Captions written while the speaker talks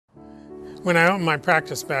When I opened my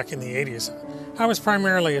practice back in the 80s, I was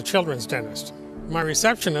primarily a children's dentist. My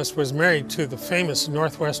receptionist was married to the famous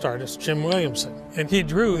Northwest artist Jim Williamson, and he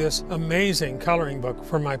drew this amazing coloring book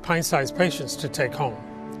for my pint-sized patients to take home.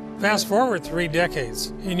 Fast forward 3 decades,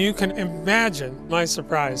 and you can imagine my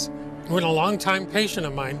surprise when a longtime patient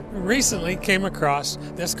of mine recently came across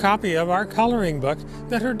this copy of our coloring book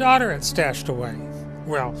that her daughter had stashed away.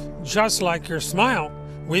 Well, just like your smile,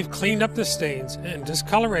 we've cleaned up the stains and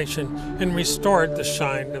discoloration and restored the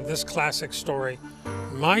shine of this classic story,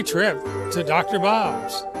 My Trip to Dr.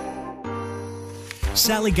 Bob's.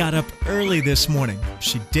 Sally got up early this morning.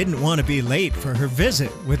 She didn't want to be late for her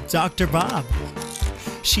visit with Dr. Bob.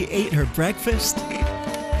 She ate her breakfast,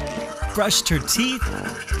 brushed her teeth,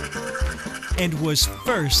 and was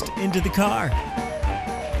first into the car.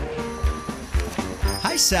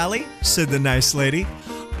 "Hi, Sally," said the nice lady.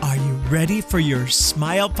 "Are you ready for your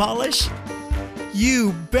smile polish?"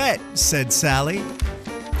 "You bet," said Sally.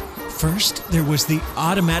 First, there was the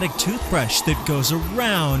automatic toothbrush that goes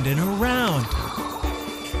around and around.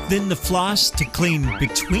 Then the floss to clean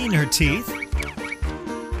between her teeth.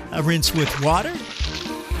 A rinse with water.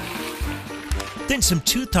 Then some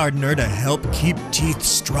tooth hardener to help keep teeth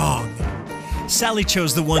strong. Sally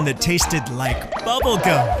chose the one that tasted like bubble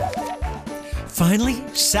gum. Finally,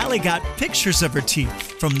 Sally got pictures of her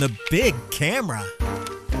teeth from the big camera.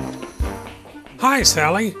 "Hi,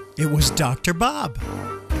 Sally." It was Dr. Bob.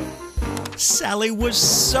 Sally was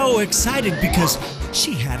so excited because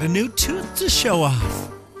she had a new tooth to show off.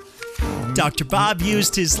 Dr. Bob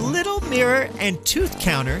used his little mirror and tooth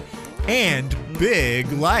counter and big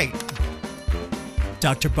light.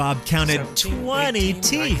 Dr. Bob counted 17, 20 18,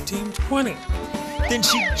 teeth. 19, 20. Then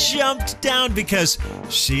she jumped down because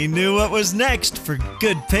she knew what was next for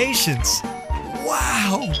good patients.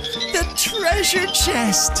 Wow, the treasure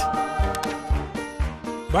chest!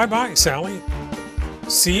 Bye-bye, Sally.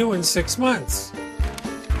 See you in 6 months.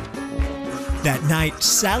 That night,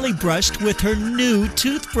 Sally brushed with her new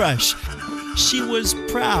toothbrush. She was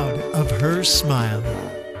proud of her smile.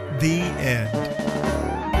 The end.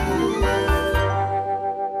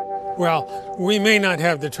 Well, we may not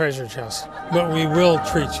have the treasure chest, but we will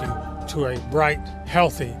treat you to a bright,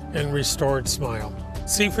 healthy, and restored smile.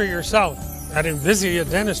 See for yourself at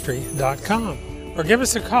EnvisiaDentistry.com or give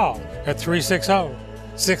us a call at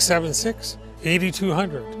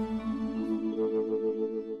 360-676-8200.